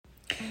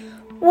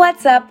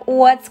What's up?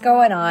 What's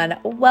going on?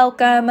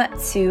 Welcome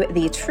to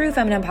the True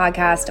Feminine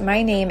Podcast.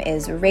 My name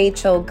is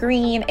Rachel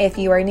Green. If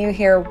you are new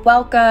here,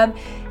 welcome.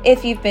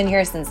 If you've been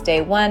here since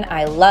day one,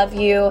 I love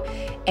you.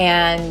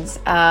 And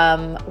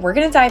we're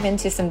going to dive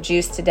into some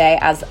juice today,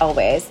 as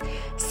always.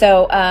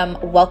 So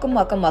welcome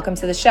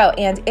to the show.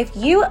 And if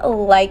you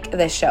like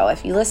this show,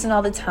 if you listen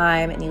all the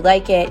time and you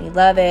like it, and you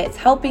love it, it's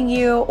helping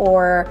you,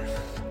 or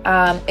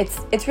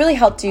it's really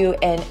helped you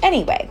in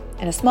any way,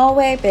 in a small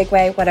way, big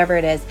way, whatever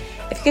it is.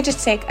 If you could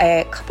just take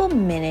a couple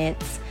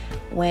minutes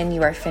when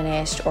you are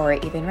finished, or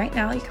even right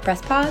now, you can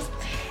press pause.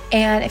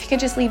 And if you could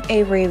just leave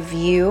a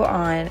review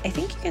on, I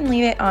think you can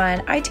leave it on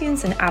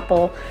iTunes and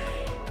Apple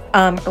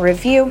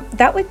review,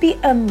 that would be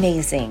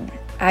amazing.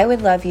 I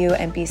would love you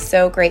and be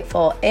so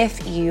grateful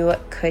if you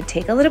could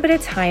take a little bit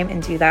of time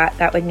and do that.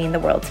 That would mean the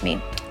world to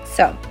me.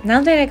 So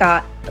now that I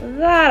got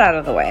that out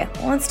of the way,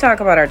 let's talk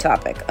about our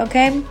topic,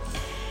 okay?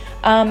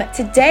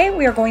 Today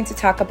we are going to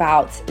talk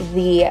about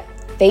the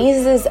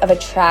phases of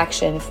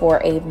attraction for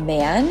a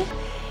man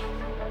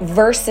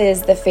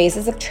versus the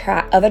phases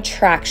of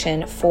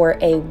attraction for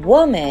a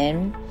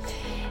woman,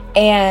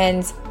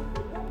 and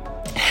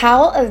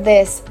how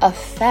this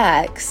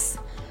affects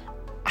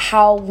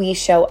how we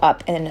show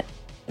up in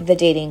the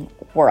dating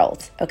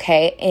world,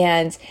 okay?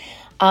 And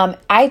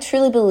I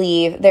truly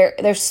believe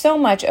there's so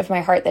much of my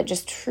heart that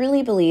just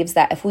truly believes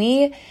that if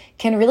we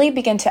can really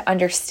begin to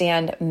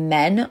understand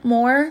men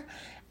more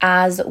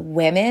as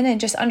women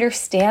and just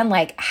understand,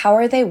 like, how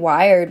are they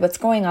wired? What's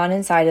going on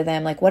inside of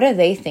them? Like, what are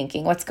they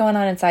thinking? What's going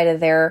on inside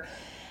of their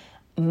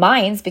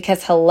minds?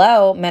 Because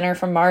hello, men are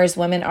from Mars,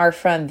 women are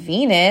from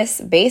Venus,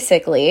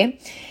 basically.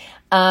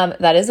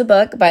 That is a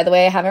book, by the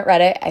way. I haven't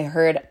read it. I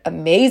heard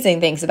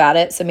amazing things about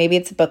it. So maybe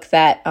it's a book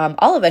that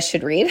all of us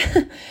should read.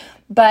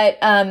 But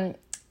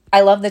I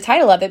love the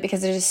title of it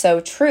because it is so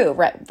true,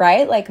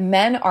 right? Like,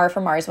 men are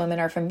from Mars, women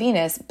are from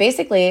Venus,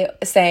 basically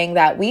saying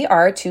that we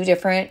are two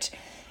different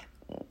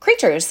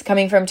creatures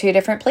coming from two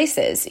different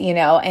places,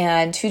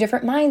 and two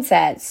different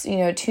mindsets,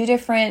 two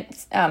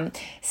different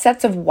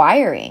sets of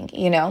wiring,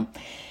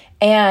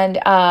 And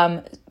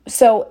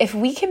so if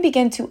we can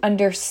begin to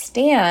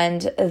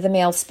understand the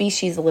male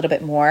species a little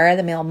bit more,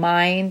 the male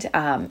mind,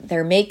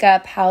 their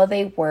makeup, how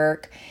they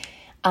work,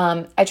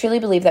 I truly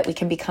believe that we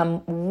can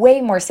become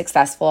way more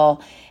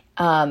successful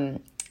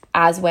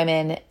as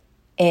women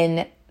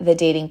in the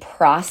dating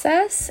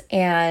process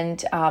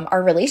and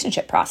our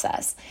relationship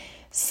process.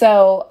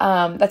 So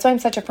that's why I'm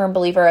such a firm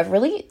believer of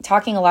really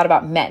talking a lot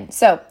about men.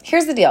 So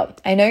here's the deal.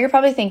 I know you're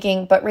probably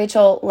thinking, but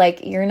Rachel,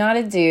 like, you're not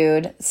a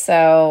dude.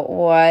 So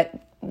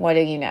what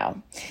do you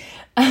know?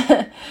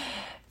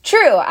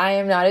 True, I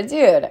am not a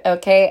dude.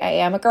 Okay, I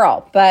am a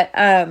girl. But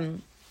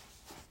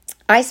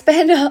I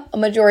spend a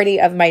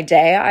majority of my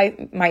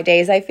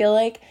days, I feel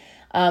like,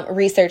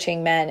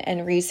 researching men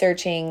and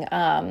researching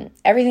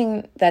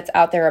everything that's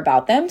out there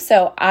about them.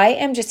 So I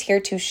am just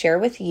here to share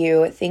with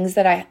you things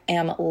that I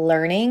am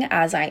learning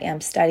as I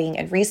am studying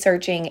and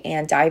researching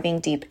and diving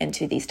deep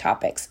into these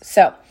topics.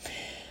 So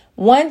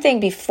one thing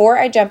before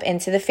I jump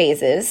into the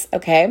phases,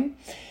 okay,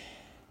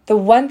 the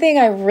one thing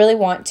I really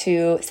want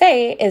to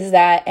say is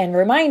that, and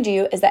remind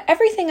you, is that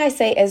everything I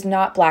say is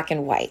not black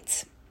and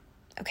white.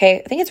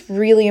 Okay, I think it's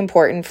really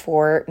important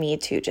for me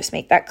to just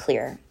make that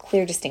clear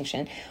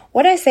distinction.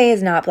 What I say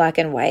is not black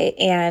and white.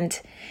 And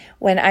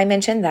when I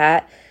mention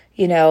that,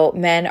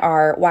 men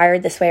are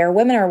wired this way or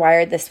women are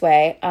wired this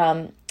way,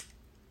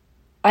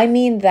 I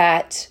mean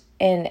that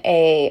in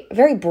a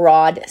very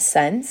broad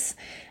sense,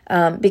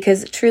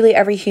 because truly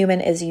every human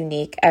is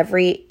unique.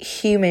 Every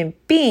human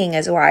being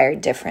is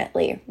wired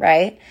differently,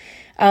 right?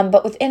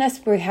 But within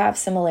us, we have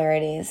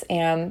similarities,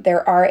 and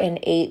there are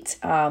innate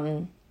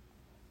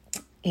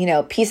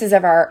pieces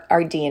of our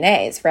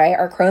DNAs, right?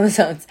 Our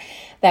chromosomes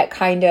that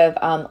kind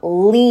of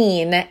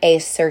lean a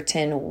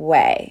certain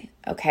way,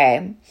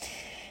 okay?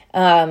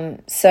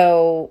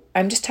 So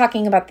I'm just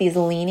talking about these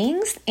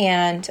leanings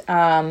and,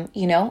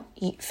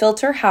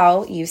 filter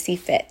how you see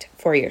fit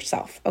for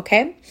yourself,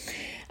 okay?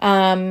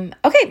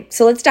 Okay,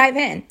 so let's dive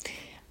in.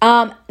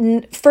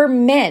 For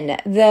men,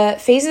 the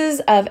phases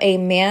of a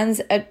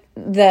man's, let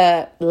me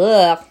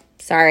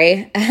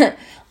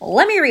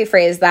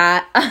rephrase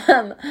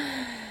that.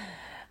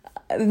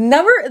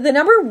 The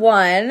number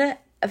one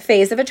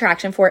phase of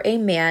attraction for a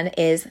man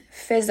is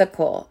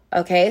physical.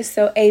 Okay.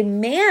 So a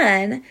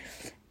man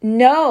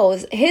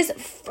knows his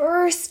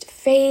first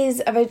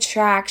phase of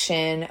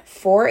attraction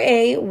for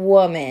a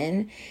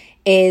woman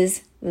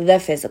is the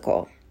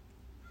physical.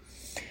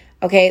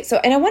 Okay. So,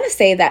 and I want to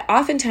say that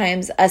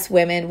oftentimes us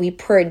women, we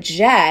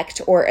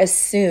project or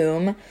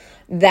assume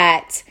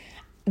that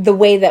the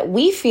way that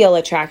we feel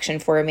attraction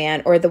for a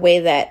man, or the way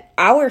that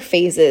our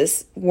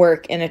phases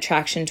work in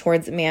attraction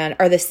towards a man,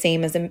 are the same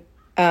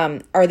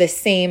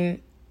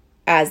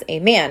as a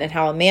man, and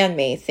how a man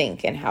may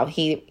think and how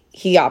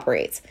he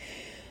operates.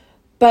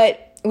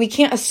 But we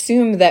can't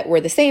assume that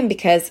we're the same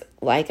because,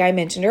 like I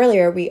mentioned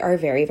earlier, we are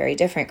very, very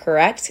different,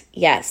 correct?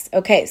 Yes.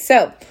 Okay,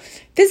 so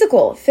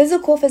physical.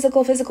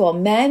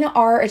 Men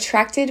are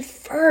attracted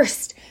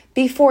first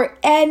before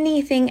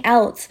anything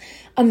else.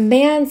 A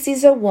man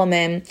sees a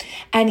woman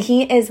and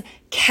he is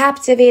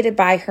captivated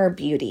by her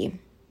beauty.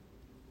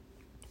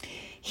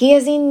 He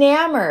is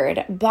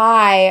enamored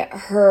by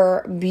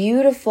her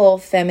beautiful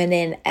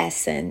feminine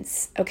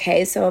essence.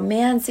 Okay, so a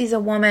man sees a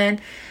woman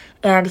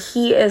and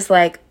he is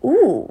like,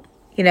 ooh,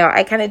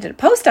 I kind of did a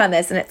post on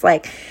this, and it's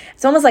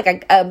almost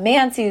like a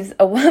man sees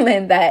a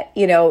woman that,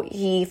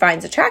 he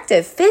finds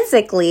attractive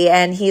physically,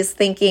 and he's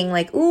thinking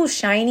like, ooh,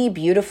 shiny,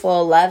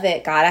 beautiful, love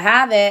it, gotta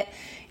have it,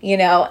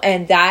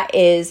 and that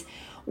is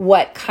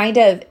what kind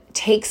of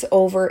takes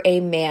over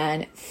a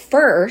man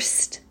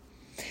first,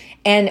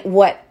 and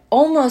what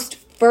almost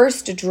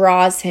first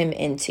draws him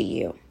into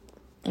you.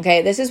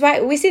 Okay, this is why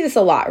we see this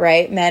a lot,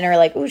 right? Men are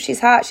like, ooh, she's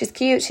hot, she's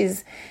cute,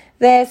 she's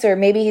this, or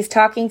maybe he's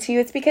talking to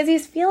you. It's because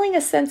he's feeling a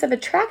sense of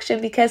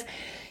attraction, because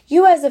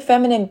you as a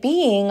feminine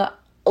being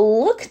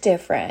look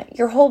different.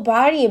 Your whole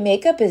body and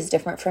makeup is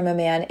different from a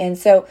man. And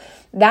so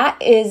that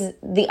is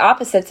the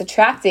opposites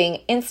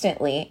attracting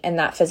instantly in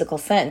that physical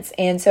sense.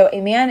 And so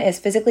a man is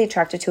physically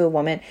attracted to a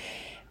woman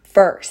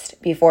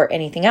first before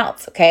anything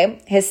else.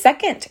 Okay. His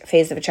second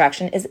phase of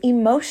attraction is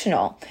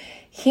emotional.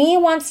 He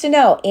wants to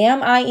know,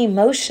 am I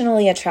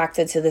emotionally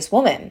attracted to this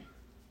woman?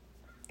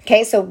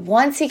 Okay, so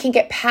once he can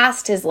get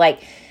past his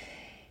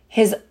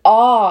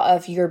awe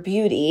of your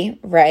beauty,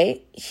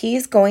 right,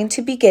 he's going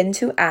to begin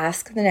to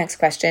ask the next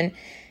question,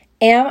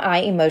 am I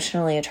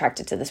emotionally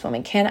attracted to this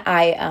woman? Can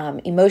I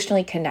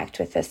emotionally connect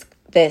with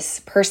this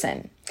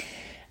person?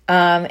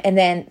 And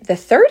then the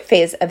third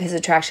phase of his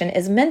attraction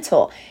is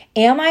mental.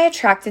 Am I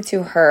attracted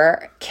to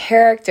her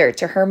character,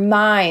 to her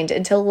mind,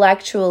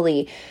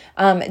 intellectually?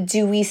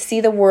 Do we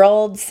see the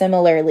world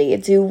similarly?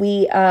 Do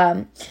we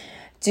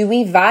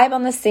vibe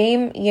on the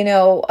same,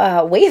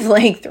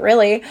 wavelength,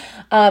 really?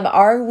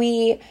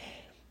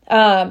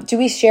 Do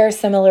we share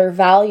similar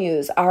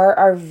values? Are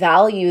our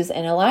values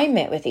in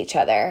alignment with each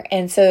other?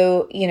 And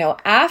so,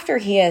 after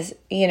he has,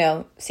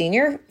 seen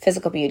your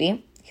physical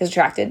beauty, he's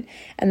attracted,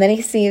 and then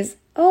he sees,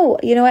 oh,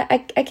 you know what,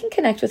 I can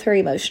connect with her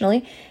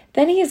emotionally.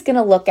 Then he's going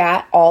to look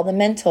at all the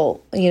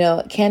mental,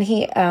 is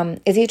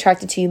he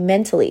attracted to you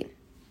mentally?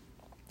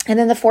 And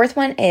then the fourth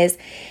one is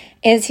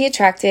he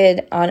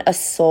attracted on a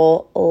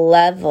soul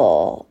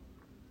level?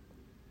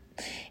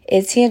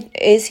 Is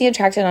he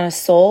attracted on a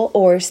soul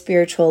or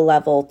spiritual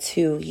level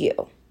to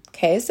you?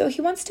 Okay, so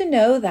he wants to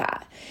know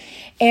that.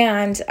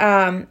 And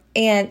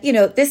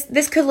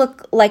this could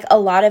look like a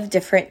lot of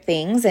different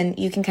things, and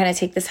you can kind of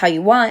take this how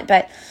you want,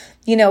 but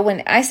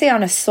when I say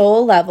on a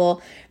soul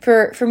level,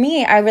 for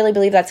me, I really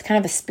believe that's kind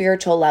of a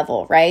spiritual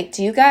level, right?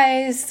 Do you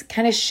guys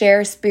kind of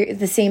share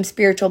the same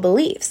spiritual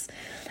beliefs?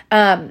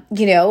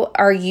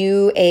 Are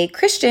you a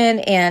Christian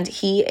and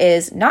he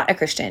is not a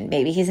Christian?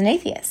 Maybe he's an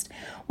atheist.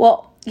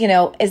 Well,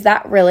 is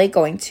that really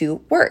going to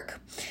work?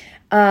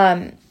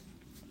 Or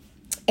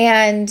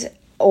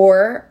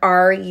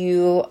are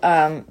you,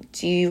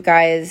 do you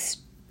guys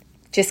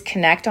just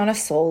connect on a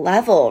soul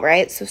level,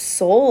 right? So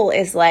soul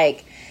is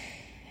like,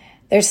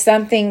 there's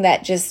something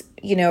that just,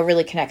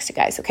 really connects to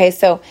guys. Okay.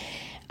 So,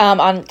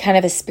 on kind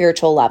of a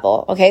spiritual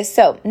level. Okay.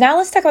 So now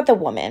let's talk about the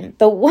woman.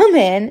 The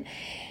woman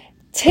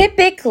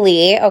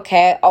typically,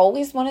 okay, I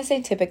always want to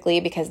say typically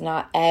because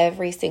not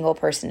every single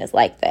person is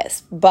like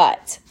this,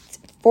 but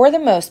for the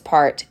most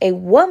part, a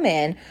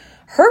woman,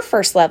 her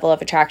first level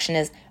of attraction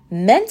is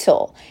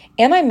mental.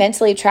 Am I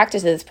mentally attracted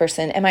to this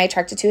person? Am I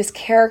attracted to his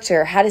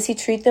character? How does he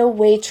treat the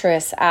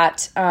waitress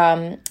at,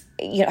 how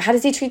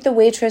does he treat the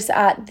waitress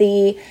at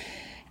the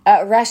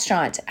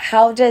restaurant?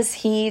 How does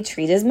he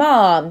treat his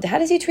mom? How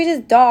does he treat his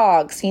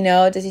dogs?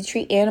 Does he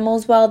treat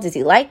animals well? Does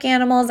he like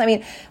animals? I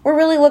mean, we're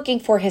really looking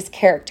for his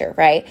character,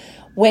 right?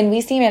 When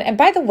we see him, and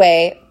by the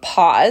way,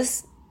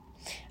 pause.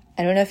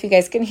 I don't know if you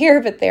guys can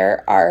hear, but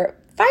there are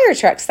fire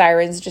truck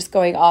sirens just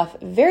going off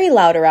very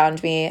loud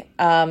around me.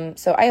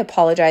 So I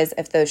apologize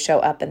if those show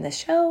up in the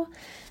show.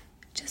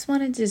 Just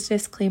wanted to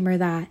disclaimer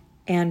that,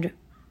 and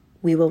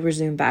we will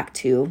resume back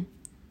to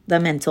the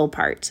mental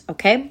part,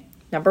 okay?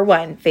 Number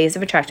one, phase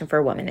of attraction for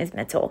a woman is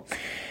mental.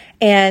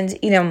 And,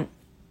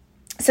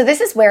 so this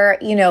is where,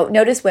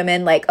 notice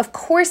women, of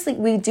course,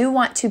 we do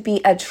want to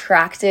be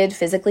attracted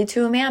physically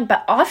to a man,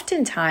 but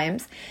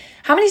oftentimes,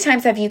 how many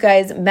times have you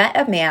guys met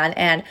a man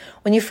and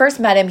when you first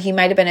met him, he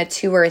might have been a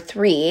 2 or a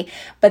 3,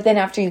 but then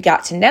after you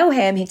got to know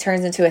him, he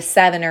turns into a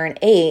 7 or an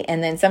 8,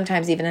 and then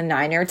sometimes even a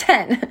 9 or a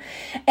 10.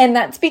 And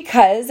that's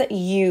because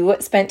you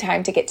spent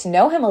time to get to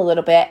know him a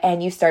little bit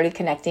and you started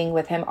connecting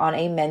with him on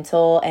a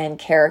mental and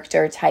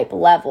character type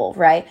level,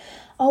 right?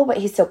 Oh, but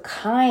he's so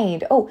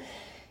kind. Oh,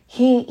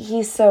 he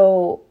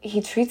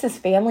treats his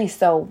family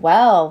so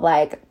well.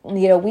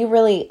 We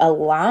really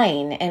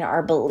align in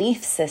our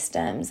belief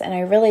systems. And I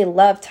really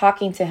love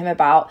talking to him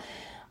about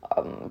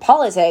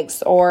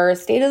politics or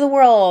state of the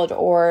world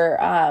or,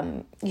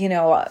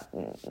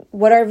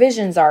 what our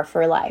visions are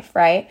for life,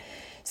 right?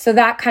 So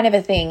that kind of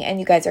a thing. And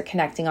you guys are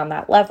connecting on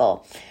that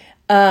level.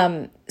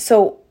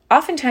 So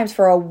oftentimes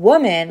for a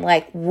woman,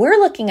 like we're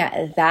looking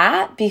at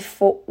that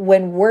before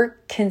when we're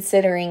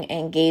considering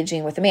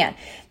engaging with a man.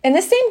 And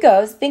the same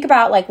goes, think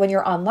about like when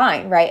you're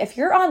online, right? If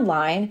you're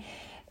online,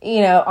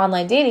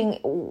 online dating,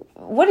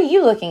 what are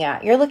you looking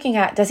at? You're looking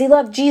at, does he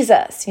love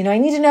Jesus? I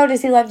need to know,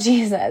 does he love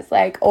Jesus?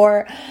 Is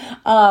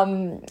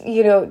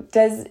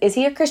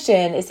he a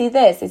Christian? Is he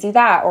this? Is he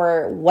that?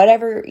 Or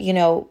whatever,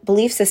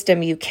 belief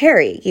system you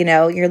carry,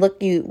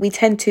 we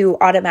tend to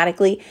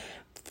automatically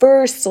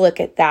first look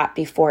at that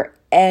before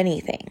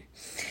anything.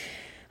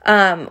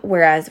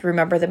 Whereas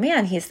remember the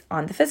man, he's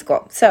on the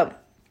physical. So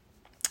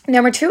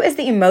number 2 is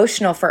the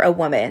emotional for a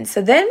woman.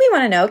 So then we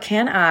want to know,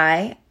 can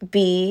I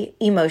be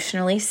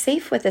emotionally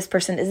safe with this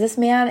person? Is this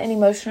man an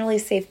emotionally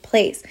safe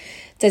place?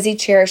 Does he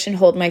cherish and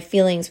hold my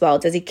feelings well?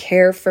 Does he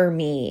care for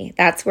me?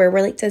 That's where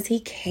we're like, does he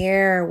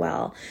care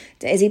well?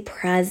 Is he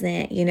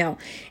present?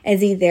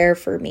 Is he there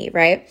for me,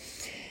 right?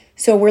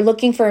 So we're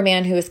looking for a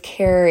man who is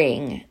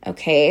caring,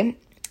 okay?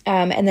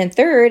 And then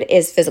 3rd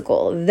is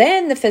physical.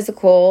 Then the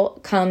physical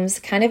comes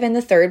kind of in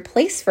the 3rd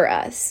place for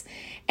us.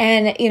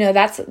 And,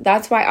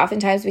 that's why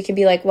oftentimes we can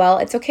be like, well,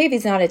 it's okay if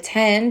he's not a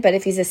 10, but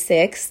if he's a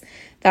 6,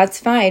 that's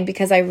fine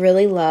because I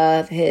really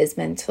love his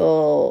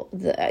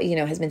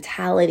his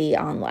mentality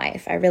on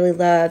life. I really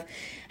love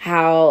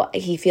how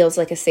he feels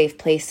like a safe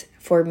place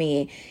for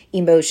me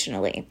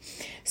emotionally.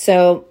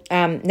 So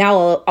now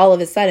all of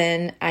a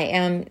sudden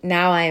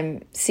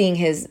I'm seeing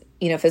his,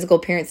 physical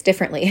appearance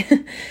differently.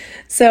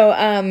 So,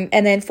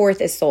 and then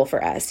 4th is soul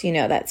for us,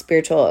 that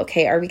spiritual,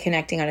 okay, are we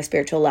connecting on a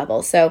spiritual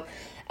level? So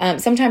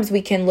sometimes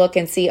we can look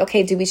and see,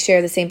 okay, do we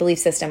share the same belief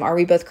system? Are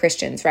we both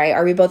Christians, right?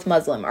 Are we both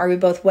Muslim? Are we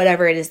both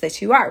whatever it is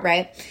that you are,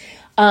 right?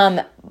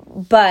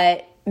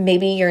 But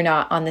maybe you're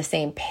not on the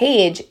same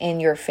page in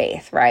your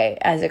faith, right?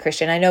 As a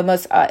Christian. I know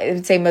I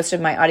would say most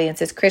of my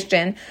audience is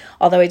Christian,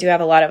 although I do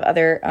have a lot of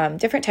other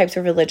different types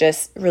of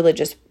religious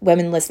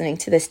women listening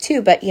to this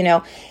too. But,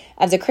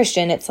 as a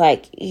Christian, it's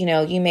like,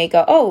 you may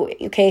go, oh,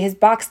 okay, his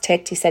box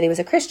ticked. He said he was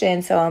a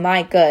Christian, so am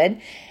I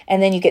good?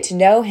 And then you get to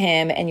know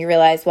him and you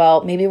realize,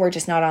 well, maybe we're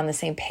just not on the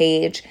same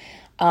page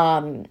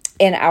in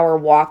our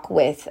walk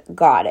with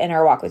God, in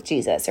our walk with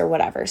Jesus or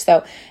whatever.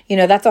 So,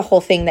 that's a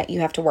whole thing that you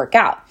have to work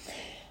out.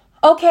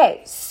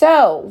 Okay,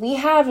 so we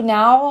have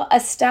now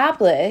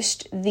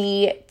established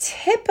the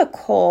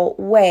typical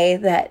way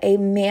that a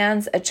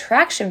man's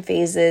attraction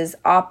phases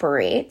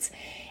operate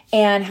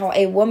and how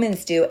a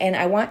woman's do. And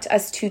I want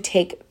us to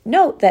take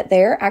note that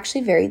they're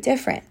actually very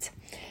different.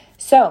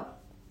 So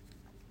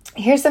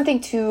here's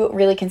something to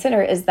really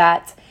consider is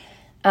that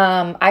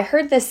I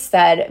heard this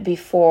said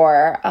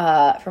before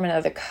from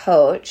another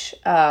coach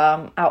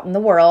out in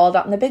the world,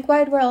 out in the big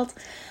wide world.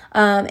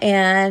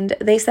 And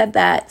they said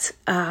that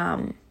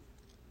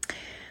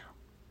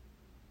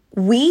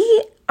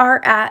we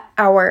are at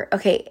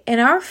in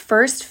our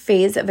first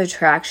phase of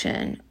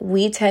attraction,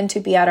 we tend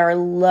to be at our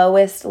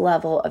lowest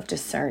level of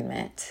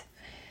discernment.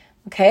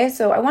 Okay,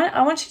 so I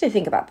want you to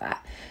think about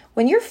that.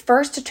 When you're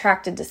first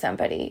attracted to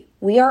somebody,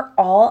 we are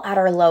all at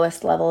our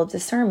lowest level of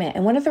discernment.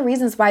 And one of the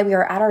reasons why we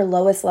are at our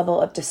lowest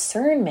level of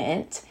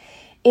discernment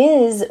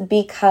is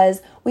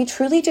because we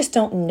truly just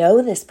don't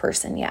know this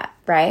person yet,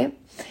 right?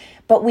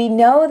 But we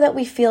know that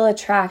we feel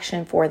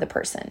attraction for the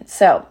person.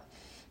 So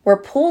we're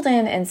pulled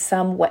in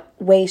some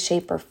way,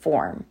 shape, or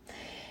form.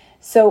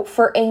 So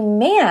for a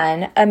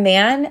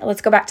man,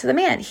 let's go back to the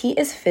man. He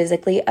is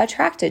physically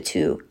attracted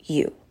to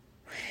you.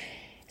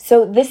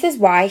 So this is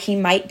why he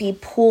might be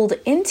pulled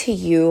into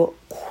you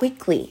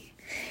quickly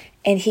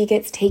and he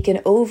gets taken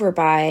over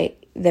by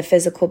the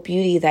physical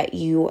beauty that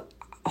you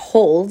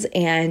hold.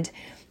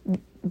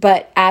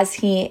 But as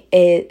he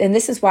is, and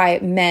this is why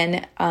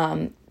men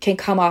can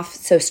come off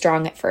so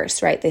strong at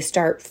first, right? They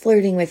start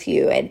flirting with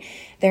you and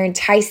they're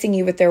enticing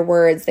you with their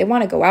words. They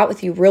want to go out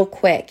with you real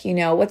quick.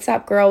 What's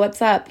up, girl?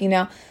 What's up?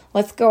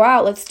 Let's go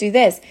out. Let's do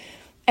this.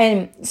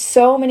 And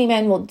so many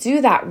men will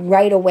do that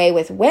right away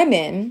with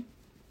women.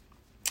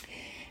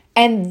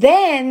 And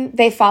then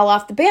they fall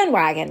off the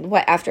bandwagon,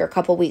 after a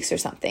couple weeks or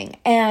something.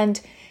 And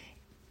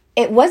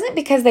it wasn't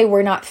because they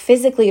were not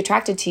physically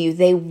attracted to you.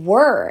 They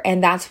were,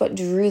 and that's what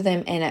drew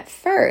them in at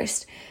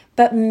first.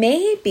 But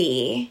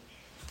maybe,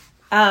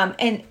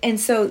 and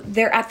so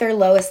they're at their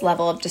lowest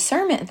level of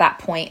discernment at that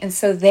point. And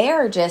so they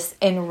are just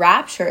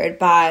enraptured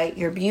by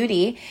your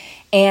beauty.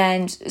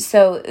 And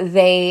so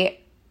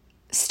they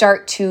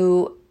start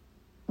to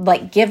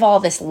give all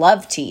this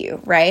love to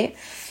you, right?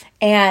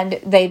 And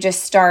they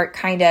just start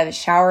kind of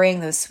showering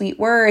those sweet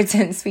words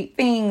and sweet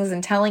things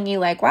and telling you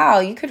wow,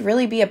 you could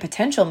really be a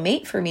potential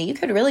mate for me. You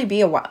could really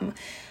be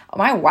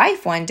my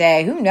wife one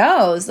day. Who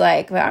knows?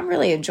 I'm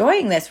really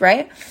enjoying this,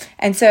 right?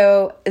 And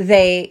so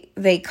they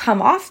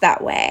come off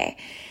that way.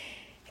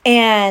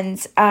 And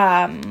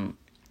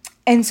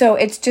so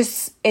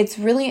it's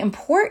really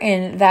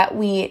important that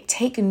we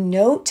take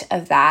note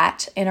of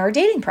that in our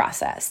dating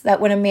process,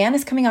 that when a man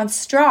is coming on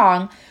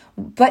strong.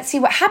 But see,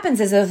 what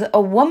happens is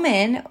the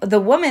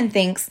woman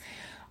thinks,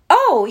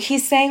 oh,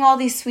 he's saying all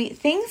these sweet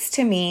things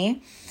to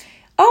me.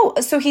 oh,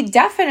 so he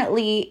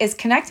definitely is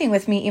connecting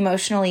with me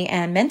emotionally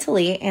and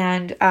mentally.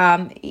 And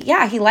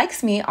yeah, he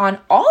likes me on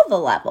all the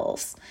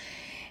levels.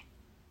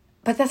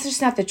 But that's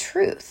just not the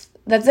truth.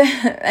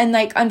 And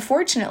like,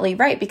 unfortunately,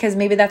 right, because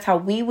maybe that's how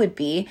we would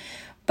be,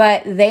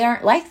 but they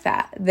aren't like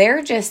that.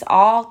 They're just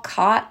all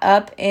caught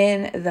up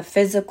in the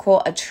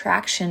physical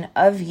attraction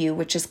of you,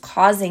 which is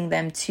causing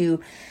them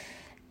to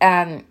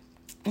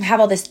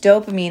have all this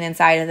dopamine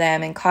inside of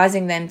them and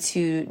causing them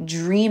to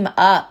dream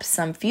up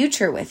some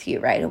future with you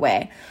right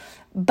away.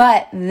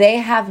 But they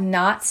have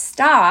not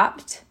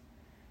stopped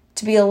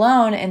to be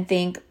alone and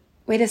think,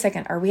 wait a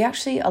second, are we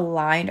actually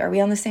aligned? Are we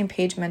on the same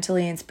page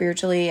mentally and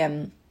spiritually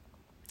and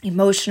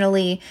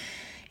emotionally?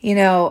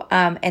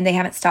 And they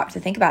haven't stopped to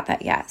think about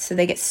that yet. So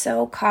they get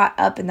so caught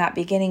up in that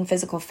beginning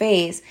physical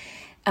phase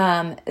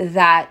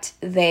that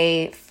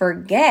they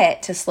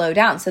forget to slow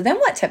down. So then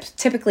what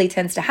typically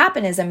tends to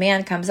happen is a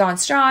man comes on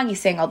strong,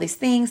 he's saying all these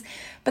things,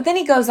 but then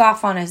he goes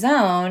off on his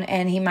own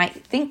and he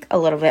might think a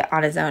little bit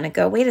on his own and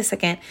go, wait a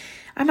second,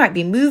 I might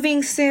be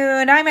moving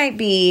soon. I might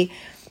be,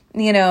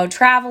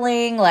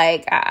 traveling.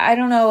 Like, I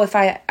don't know if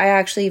I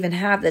actually even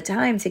have the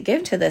time to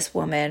give to this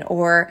woman,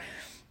 or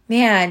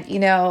man,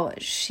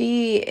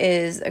 she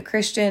is a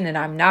Christian and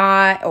I'm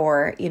not,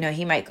 or,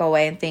 he might go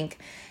away and think,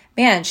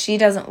 man, she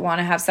doesn't want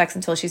to have sex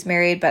until she's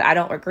married, but I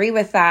don't agree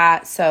with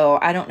that. So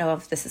I don't know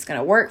if this is going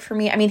to work for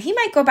me. I mean, he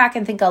might go back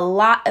and think a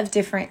lot of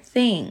different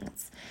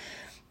things,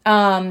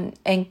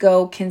 and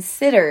go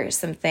consider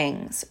some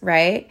things,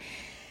 right?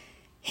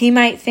 He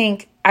might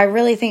think, I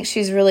really think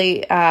she's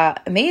really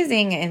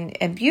amazing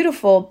and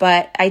beautiful,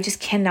 but I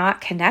just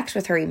cannot connect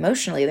with her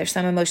emotionally. There's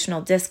some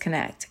emotional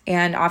disconnect.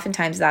 And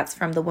oftentimes that's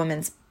from the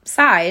woman's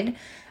side,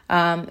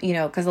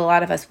 because a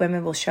lot of us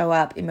women will show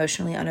up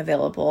emotionally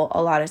unavailable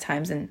a lot of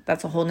times. And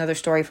that's a whole nother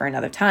story for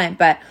another time.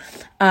 But,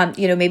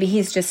 maybe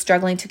he's just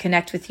struggling to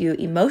connect with you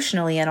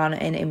emotionally and on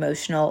an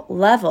emotional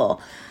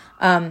level.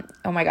 Oh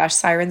my gosh,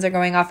 sirens are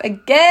going off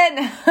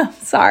again.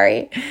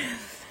 Sorry.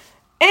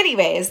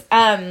 Anyways,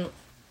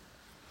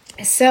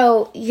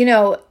 so,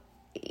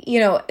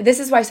 this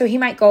is why, so he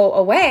might go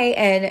away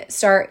and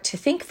start to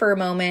think for a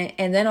moment.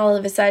 And then all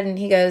of a sudden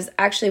he goes,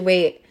 actually,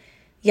 wait,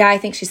 yeah, I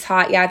think she's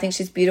hot. Yeah, I think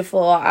she's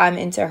beautiful. I'm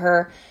into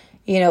her,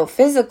 the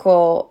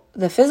physical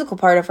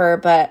part of her,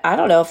 but I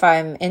don't know if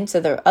I'm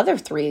into the other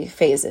three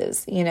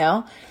phases,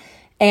 but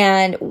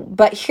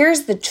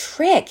here's the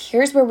trick.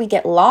 Here's where we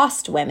get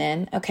lost,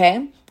 women.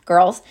 Okay,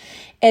 girls,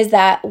 is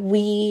that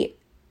we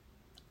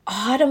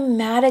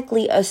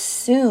automatically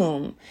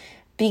assume,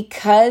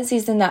 because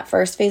he's in that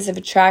first phase of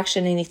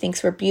attraction and he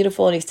thinks we're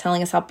beautiful and he's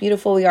telling us how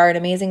beautiful we are and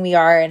amazing we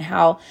are and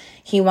how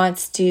he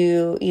wants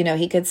to,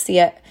 he could see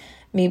it,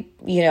 he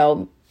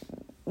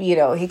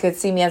could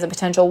see me as a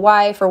potential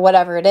wife or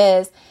whatever it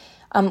is.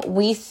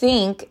 We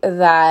think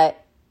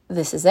that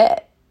this is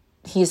it.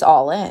 He's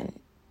all in.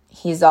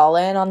 He's all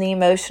in on the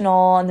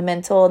emotional and the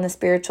mental and the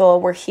spiritual.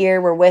 We're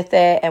here, we're with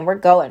it, and we're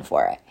going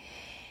for it.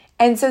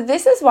 And so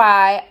this is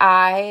why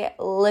I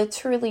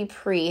literally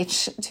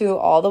preach to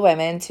all the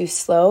women to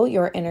slow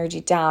your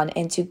energy down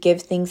and to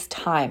give things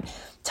time.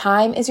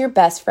 Time is your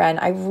best friend.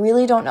 I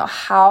really don't know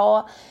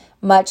how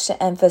much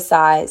to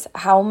emphasize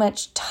how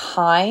much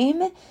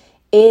time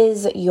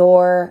is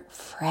your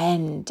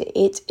friend.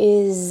 It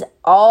is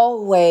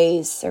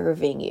always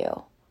serving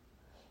you.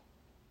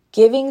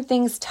 Giving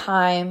things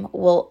time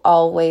will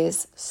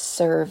always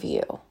serve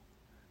you.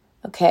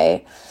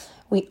 Okay?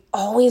 We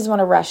always want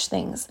to rush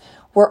things.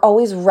 We're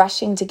always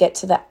rushing to get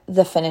to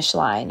the finish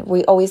line.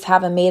 We always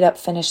have a made up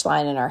finish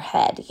line in our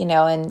head,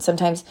 and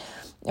sometimes,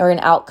 or an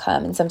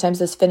outcome. And sometimes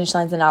those finish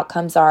lines and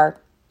outcomes are,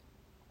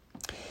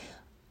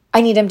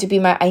 I need him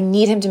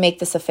to make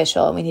this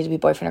official, and we need to be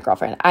boyfriend or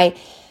girlfriend. I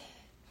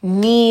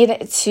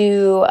need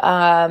to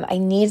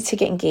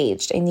get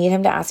engaged. I need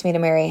him to ask me to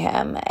marry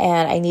him,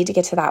 and I need to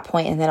get to that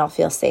point, and then I'll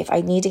feel safe. I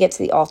need to get to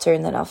the altar,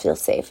 and then I'll feel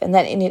safe. And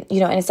then, and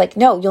it's like,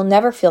 no, you'll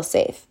never feel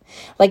safe.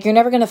 Like, you're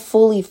never going to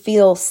fully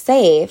feel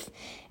safe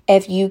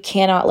if you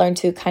cannot learn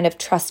to kind of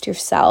trust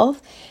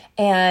yourself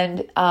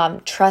and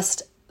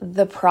trust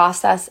the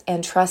process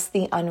and trust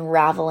the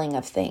unraveling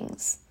of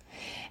things,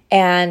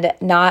 and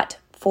not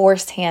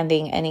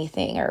force-handing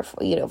anything or,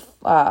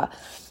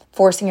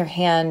 forcing your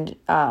hand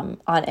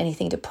on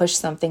anything to push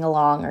something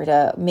along or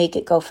to make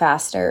it go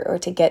faster or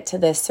to get to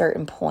this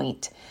certain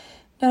point.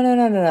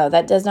 No.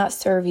 That does not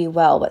serve you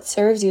well. What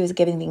serves you is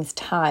giving things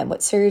time.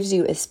 What serves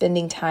you is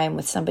spending time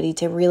with somebody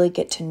to really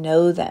get to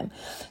know them.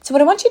 So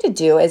what I want you to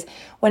do is,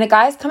 when a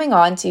guy's coming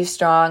on too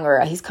strong, or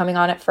he's coming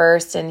on at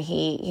first and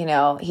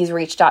he's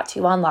reached out to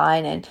you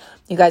online and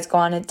you guys go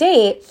on a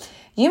date,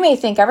 you may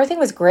think everything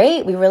was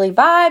great. We really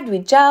vibed, we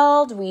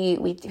gelled,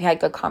 we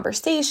had good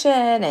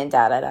conversation and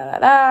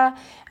da-da-da-da-da.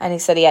 And he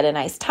said he had a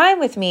nice time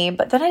with me,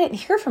 but then I didn't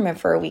hear from him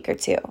for a week or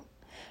two,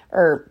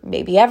 or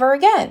maybe ever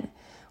again.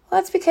 Well,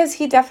 that's because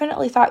he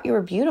definitely thought you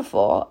were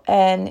beautiful,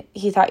 and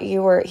he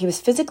was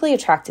physically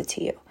attracted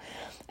to you.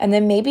 And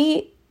then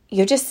maybe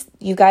you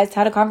guys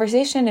had a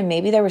conversation, and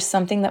maybe there was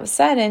something that was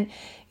said, and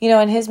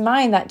in his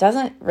mind that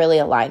doesn't really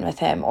align with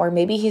him, or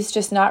maybe he's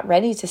just not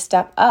ready to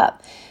step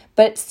up.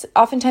 But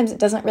oftentimes it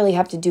doesn't really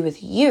have to do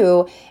with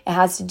you. It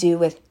has to do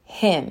with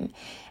him.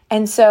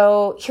 And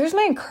so here's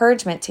my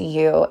encouragement to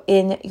you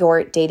in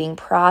your dating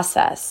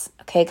process,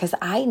 okay? Because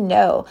I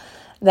know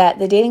that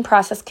the dating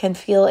process can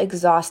feel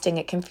exhausting.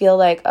 It can feel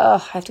like, I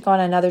have to go on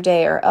another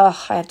day, or, I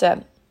have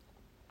to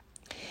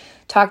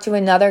talk to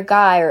another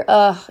guy,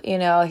 or,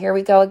 here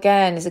we go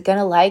again. Is it going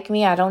to like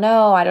me? I don't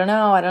know.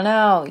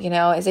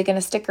 Is it going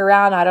to stick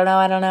around? I don't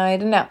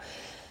know.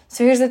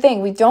 So here's the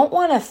thing. We don't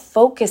want to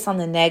focus on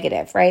the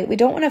negative, right? We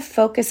don't want to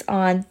focus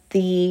on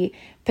the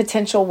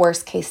potential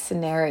worst case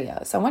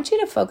scenarios. I want you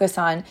to focus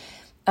on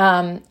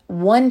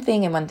one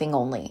thing and one thing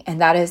only,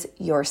 and that is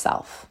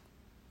yourself,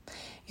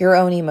 your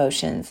own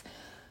emotions,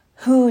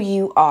 who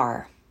you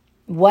are,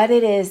 what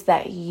it is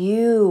that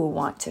you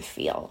want to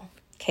feel.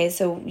 Okay,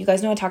 so you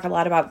guys know I talk a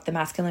lot about the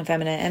masculine and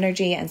feminine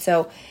energy, and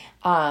so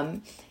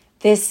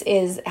this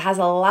has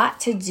a lot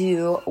to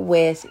do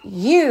with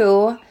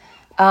you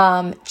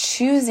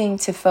choosing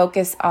to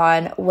focus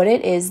on what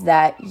it is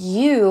that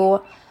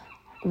you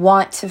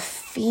want to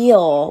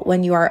feel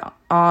when you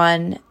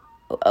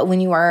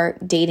are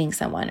dating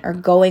someone or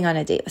going on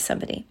a date with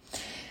somebody.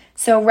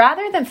 So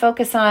rather than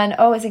focus on,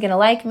 is he going to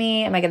like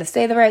me? Am I going to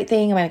say the right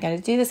thing? Am I going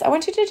to do this? I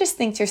want you to just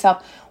think to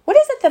yourself, what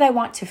is it that I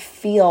want to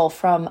feel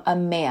from a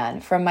man,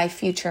 from my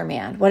future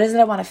man? What is it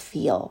I want to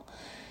feel?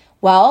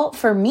 Well,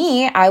 for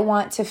me, I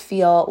want to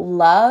feel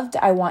loved.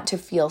 I want to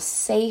feel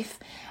safe.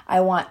 I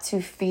want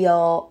to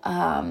feel,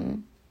 I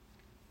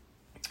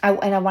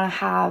want to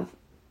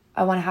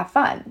have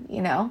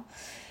fun,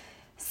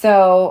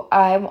 So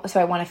I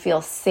want to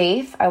feel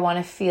safe. I want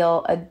to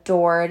feel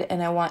adored,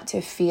 and I want to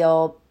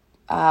feel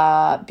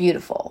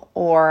beautiful,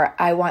 or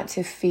I want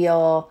to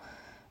feel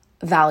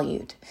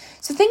valued.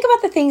 So think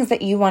about the things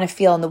that you want to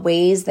feel and the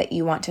ways that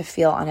you want to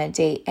feel on a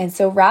date. And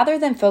so rather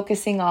than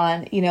focusing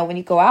on, when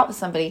you go out with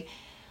somebody,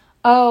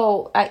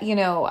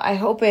 I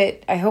hope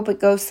it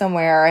goes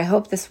somewhere. I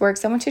hope this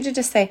works. I want you to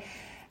just say,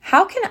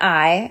 how can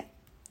I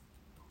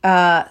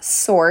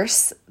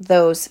source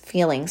those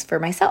feelings for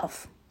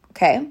myself?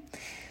 Okay.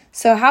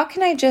 So how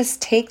can I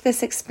just take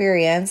this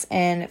experience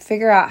and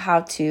figure out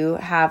how to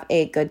have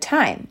a good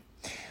time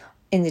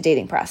in the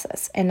dating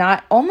process, and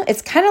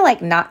it's kind of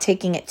like not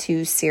taking it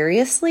too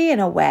seriously in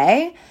a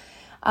way,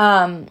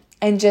 and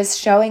just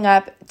showing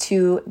up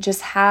to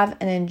just have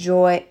an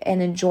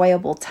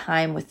enjoyable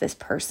time with this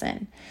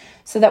person,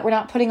 so that we're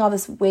not putting all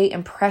this weight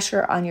and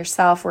pressure on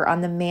yourself or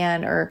on the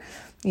man, or,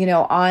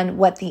 on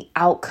what the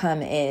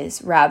outcome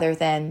is, rather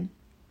than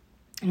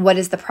what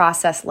is the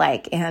process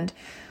like, and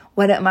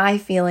what am I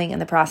feeling in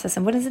the process,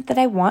 and what is it that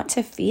I want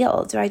to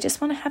feel? Do I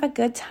just want to have a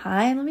good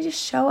time? Let me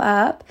just show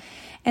up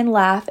and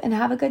laugh and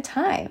have a good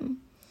time.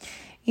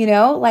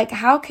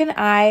 How can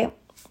I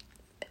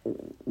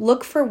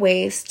look for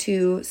ways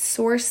to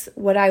source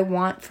what I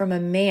want from a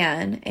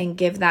man and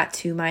give that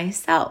to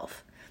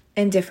myself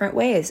in different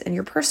ways in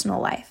your personal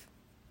life?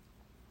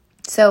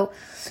 So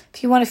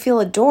if you want to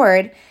feel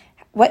adored,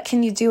 what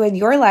can you do in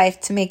your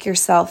life to make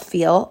yourself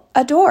feel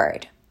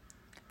adored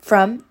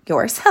from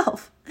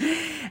yourself?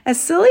 As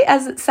silly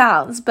as it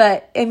sounds,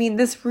 but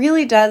this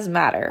really does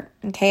matter.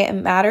 Okay. It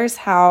matters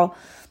how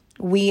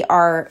we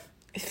are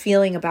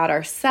feeling about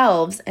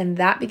ourselves, and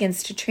that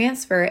begins to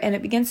transfer, and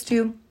it begins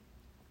to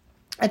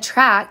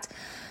attract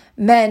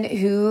men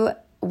who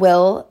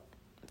will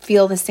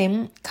feel the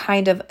same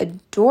kind of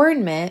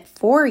adornment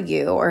for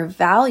you or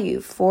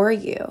value for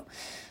you.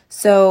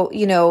 So,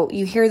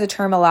 you hear the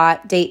term a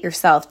lot, date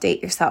yourself.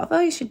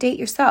 Oh, you should date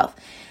yourself.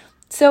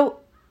 So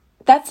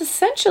that's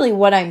essentially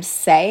what I'm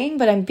saying,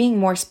 but I'm being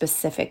more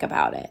specific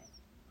about it.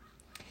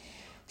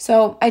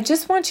 So I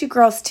just want you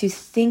girls to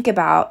think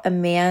about a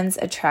man's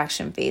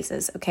attraction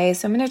phases, okay?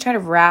 So I'm going to try to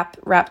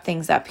wrap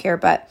things up here,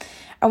 but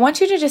I want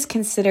you to just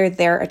consider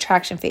their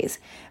attraction phase.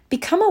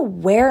 Become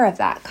aware of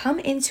that. Come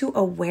into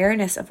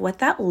awareness of what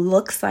that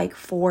looks like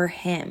for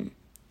him.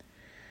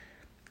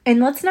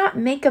 And let's not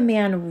make a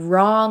man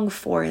wrong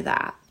for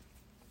that.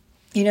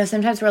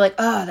 Sometimes we're like,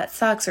 that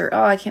sucks, or,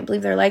 I can't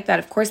believe they're like that.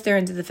 Of course they're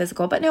into the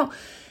physical, but no,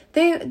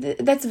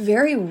 that's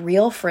very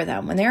real for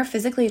them. When they're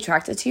physically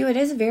attracted to you,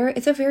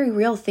 it's a very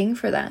real thing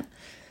for them.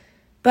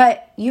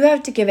 But you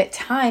have to give it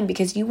time,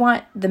 because you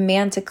want the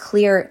man to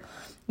clear.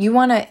 You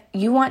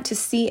want to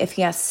see if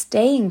he has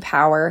staying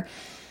power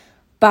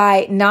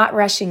by not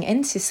rushing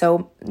in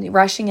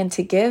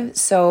to give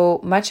so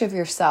much of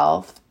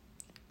yourself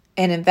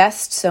and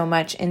invest so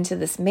much into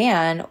this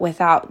man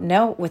without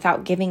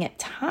giving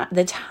it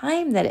the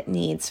time that it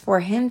needs for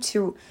him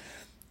to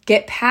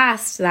get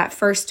past that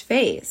first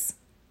phase.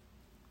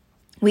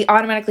 We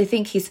automatically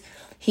think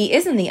he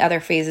is in the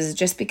other phases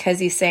just because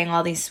he's saying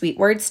all these sweet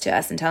words to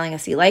us and telling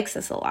us he likes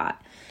us a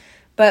lot.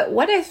 But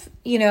what if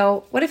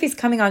he's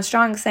coming on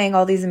strong saying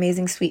all these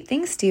amazing sweet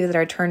things to you that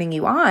are turning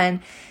you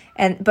on,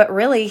 but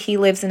really he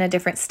lives in a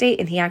different state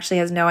and he actually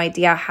has no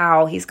idea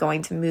how he's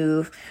going to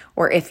move,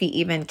 or if he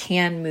even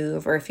can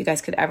move, or if you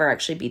guys could ever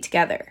actually be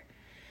together.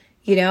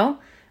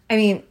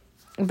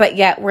 But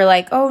yet we're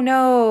like, oh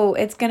no,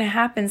 it's going to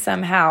happen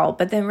somehow.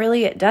 But then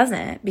really it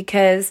doesn't,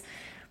 because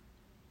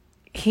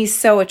he's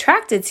so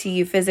attracted to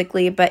you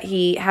physically, but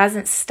he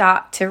hasn't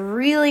stopped to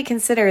really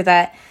consider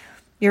that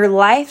your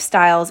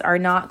lifestyles are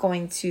not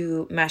going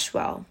to mesh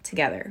well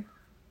together.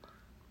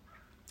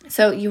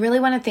 So you really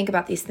want to think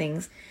about these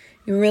things.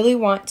 You really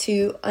want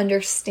to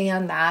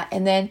understand that.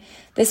 And then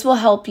this will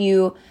help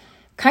you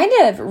kind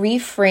of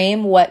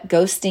reframe what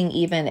ghosting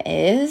even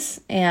is,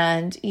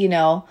 and,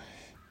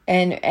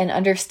 and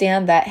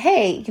understand that,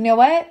 hey, you know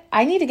what?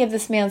 I need to give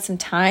this man some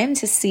time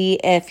to see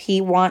if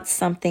he wants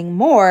something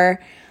more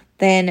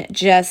than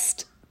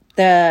just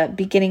the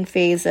beginning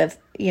phase of,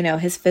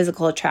 his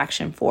physical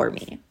attraction for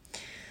me.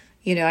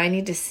 I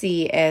need to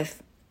see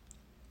if,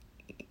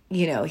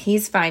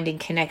 he's finding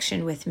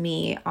connection with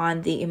me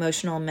on the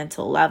emotional and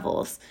mental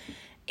levels.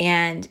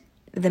 And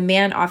the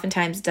man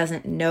oftentimes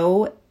doesn't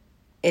know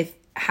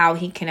how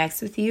he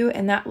connects with you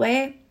in that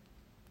way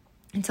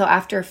until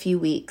after a few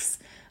weeks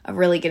of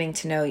really getting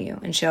to know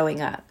you and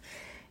showing up.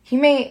 He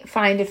may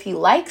find if he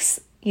likes,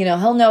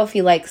 he'll know if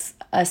he likes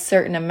a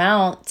certain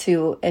amount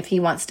if he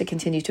wants to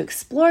continue to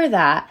explore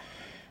that.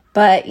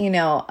 But,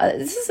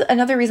 this is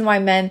another reason why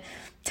men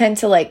tend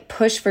to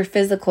push for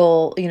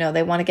physical,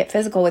 they want to get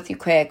physical with you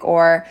quick,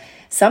 or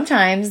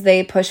sometimes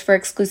they push for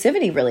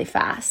exclusivity really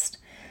fast.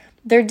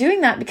 They're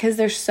doing that because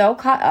they're so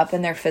caught up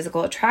in their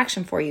physical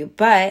attraction for you,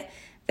 but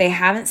they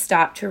haven't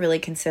stopped to really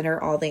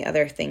consider all the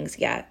other things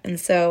yet. And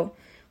so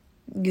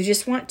you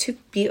just want to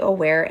be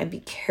aware and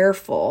be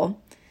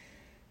careful.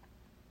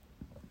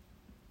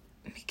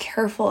 Be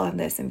careful on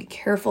this, and be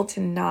careful to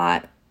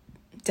not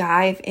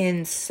dive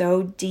in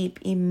so deep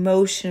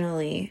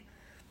emotionally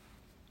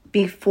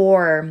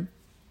before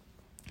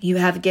you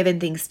have given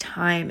things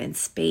time and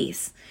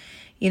space.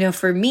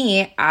 For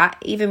me,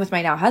 even with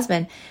my now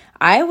husband,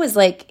 I was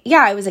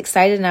I was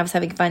excited and I was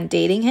having fun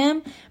dating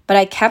him, but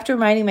I kept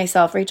reminding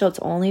myself, Rachel, it's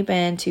only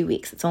been 2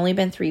 weeks. It's only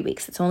been 3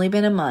 weeks. It's only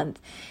been a month.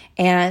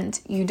 And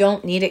you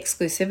don't need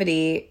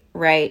exclusivity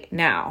right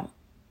now.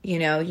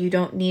 You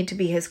don't need to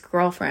be his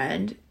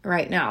girlfriend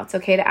right now. It's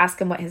okay to ask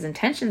him what his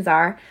intentions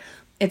are.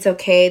 It's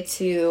okay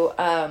to,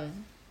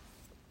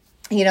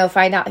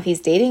 find out if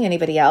he's dating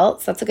anybody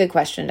else. That's a good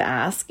question to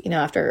ask,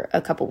 after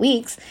a couple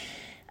weeks.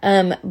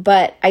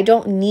 But I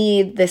don't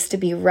need this to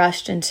be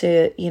rushed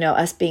into,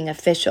 us being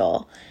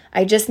official.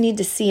 I just need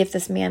to see if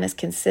this man is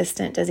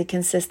consistent. Does he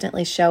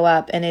consistently show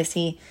up? And is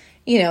he,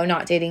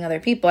 not dating other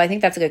people? I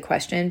think that's a good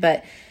question.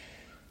 But,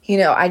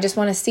 I just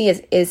want to see,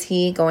 is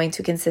he going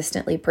to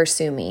consistently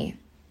pursue me?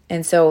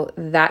 And so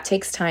that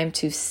takes time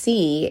to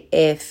see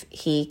if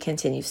he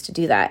continues to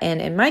do that. And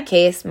in my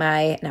case,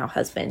 my now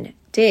husband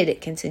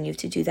did continue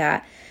to do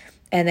that.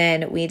 And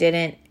then we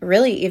didn't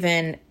really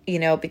even,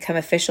 become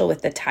official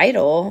with the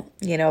title,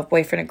 of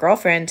boyfriend and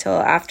girlfriend until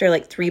after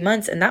 3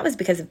 months. And that was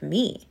because of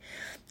me.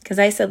 Because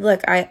I said,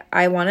 look,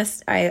 I want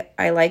us,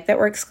 I like that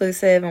we're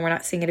exclusive and we're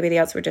not seeing anybody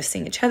else. We're just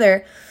seeing each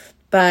other.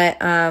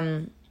 But,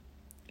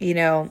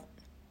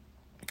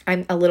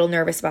 I'm a little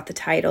nervous about the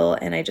title,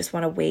 and I just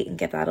want to wait and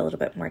give that a little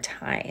bit more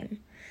time.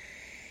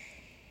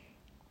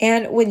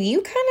 And when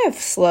you kind of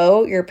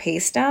slow your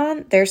pace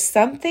down, there's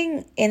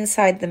something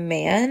inside the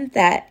man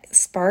that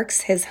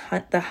sparks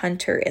the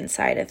hunter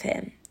inside of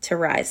him to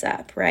rise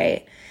up,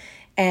 right?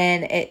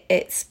 And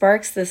it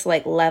sparks this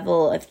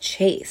level of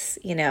chase.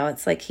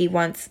 It's he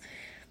wants,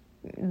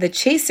 the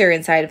chaser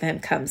inside of him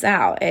comes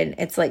out, and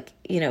it's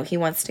he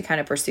wants to kind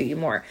of pursue you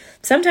more.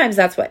 Sometimes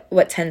that's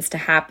what tends to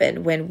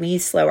happen when we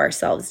slow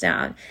ourselves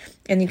down.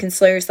 And you can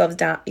slow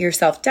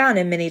yourself down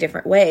in many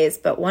different ways,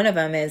 but one of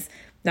them is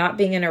not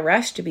being in a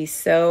rush to be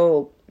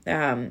so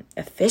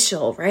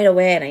official right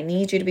away. And I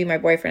need you to be my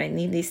boyfriend. I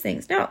need these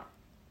things. No.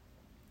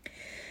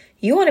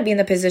 You want to be in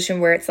the position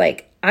where it's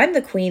I'm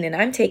the queen and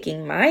I'm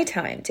taking my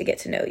time to get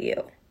to know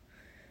you.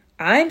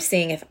 I'm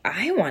seeing if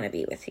I want to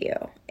be with you,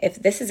 if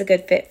this is a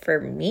good fit for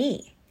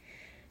me.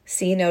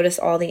 See, notice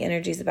all the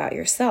energies about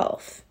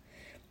yourself.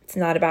 It's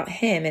not about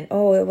him and,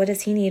 what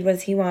does he need? What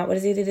does he want? What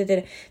does he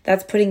do?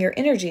 That's putting your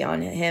energy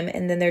on him.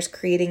 And then there's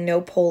creating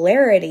no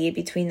polarity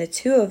between the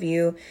two of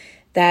you.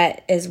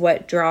 That is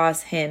what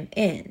draws him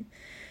in.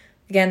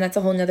 Again, that's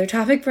a whole nother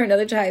topic for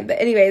another time.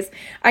 But anyways,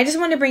 I just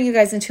want to bring you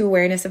guys into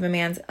awareness of a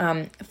man's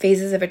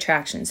phases of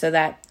attraction so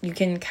that you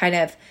can kind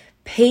of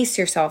pace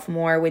yourself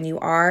more when you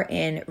are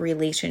in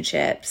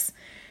relationships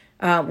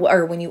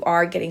or when you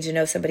are getting to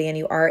know somebody and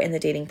you are in the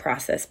dating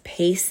process.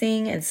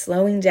 Pacing and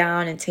slowing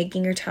down and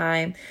taking your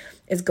time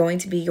is going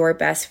to be your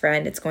best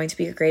friend. It's going to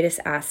be your greatest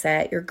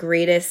asset, your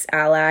greatest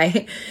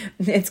ally.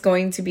 It's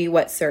going to be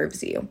what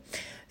serves you.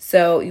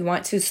 So you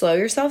want to slow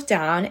yourself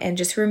down and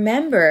just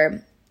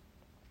remember,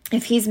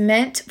 if he's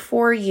meant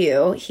for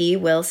you, he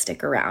will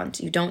stick around.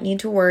 You don't need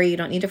to worry. You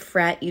don't need to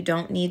fret. You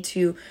don't need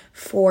to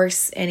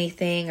force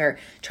anything or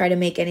try to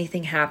make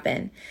anything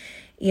happen.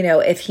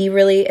 If he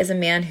really is a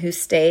man who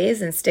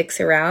stays and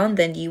sticks around,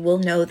 then you will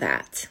know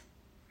that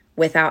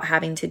without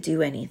having to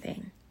do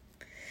anything.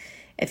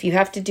 If you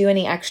have to do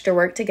any extra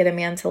work to get a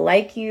man to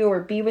like you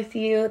or be with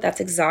you, that's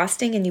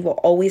exhausting, and you will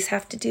always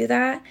have to do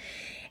that.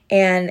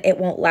 and it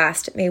won't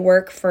last. It may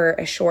work for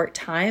a short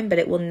time, but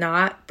it will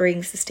not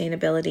bring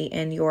sustainability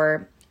in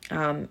your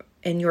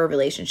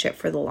relationship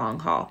for the long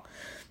haul.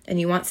 And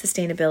you want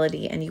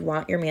sustainability, and you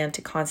want your man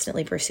to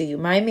constantly pursue you.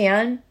 My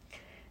man,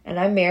 and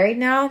I'm married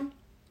now,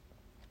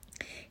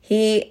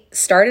 he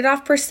started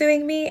off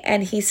pursuing me,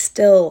 and he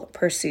still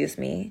pursues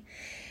me,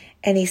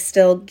 and he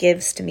still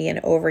gives to me and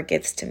over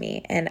gives to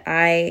me. And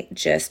I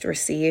just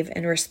receive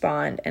and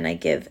respond, and I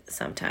give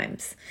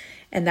sometimes.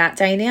 And that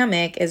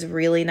dynamic is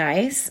really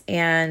nice.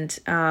 And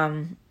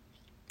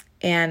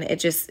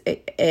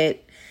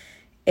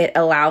it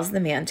allows the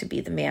man to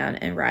be the man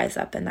and rise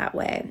up in that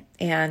way.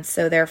 And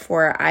so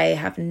therefore I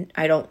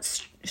don't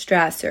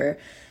stress or,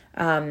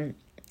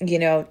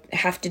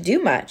 have to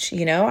do much,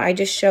 I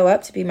just show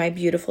up to be my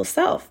beautiful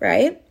self.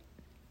 Right.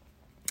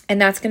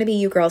 And that's going to be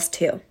you girls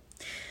too.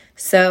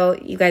 So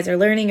you guys are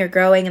learning, you're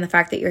growing, and the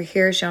fact that you're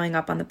here showing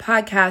up on the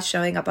podcast,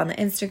 showing up on the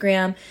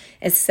Instagram,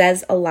 it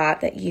says a lot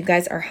that you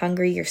guys are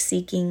hungry, you're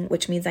seeking,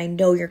 which means I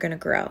know you're going to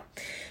grow.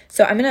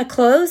 So I'm going to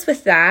close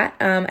with that.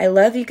 I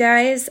love you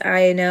guys.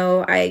 I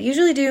know I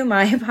usually do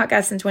my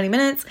podcast in 20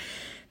 minutes.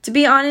 To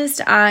be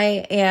honest,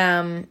 I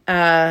am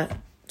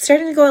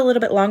starting to go a little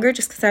bit longer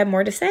just because I have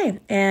more to say.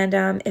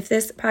 And if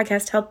this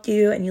podcast helped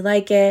you and you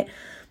like it,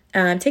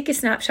 take a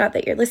snapshot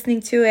that you're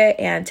listening to it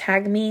and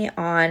tag me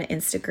on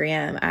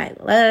Instagram. I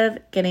love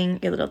getting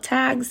your little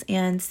tags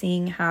and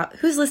seeing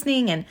who's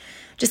listening and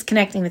just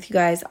connecting with you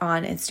guys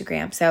on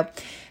Instagram. So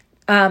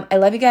I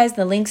love you guys.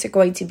 The links are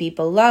going to be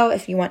below.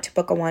 If you want to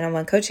book a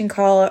one-on-one coaching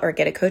call or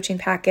get a coaching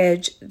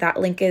package, that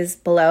link is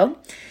below.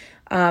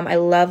 I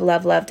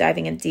love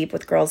diving in deep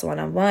with girls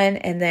one-on-one.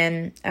 And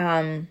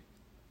then,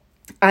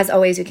 as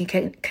always, you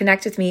can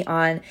connect with me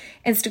on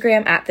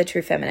Instagram at The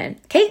True Feminine.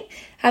 Okay,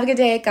 have a good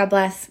day. God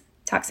bless.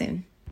 Talk soon.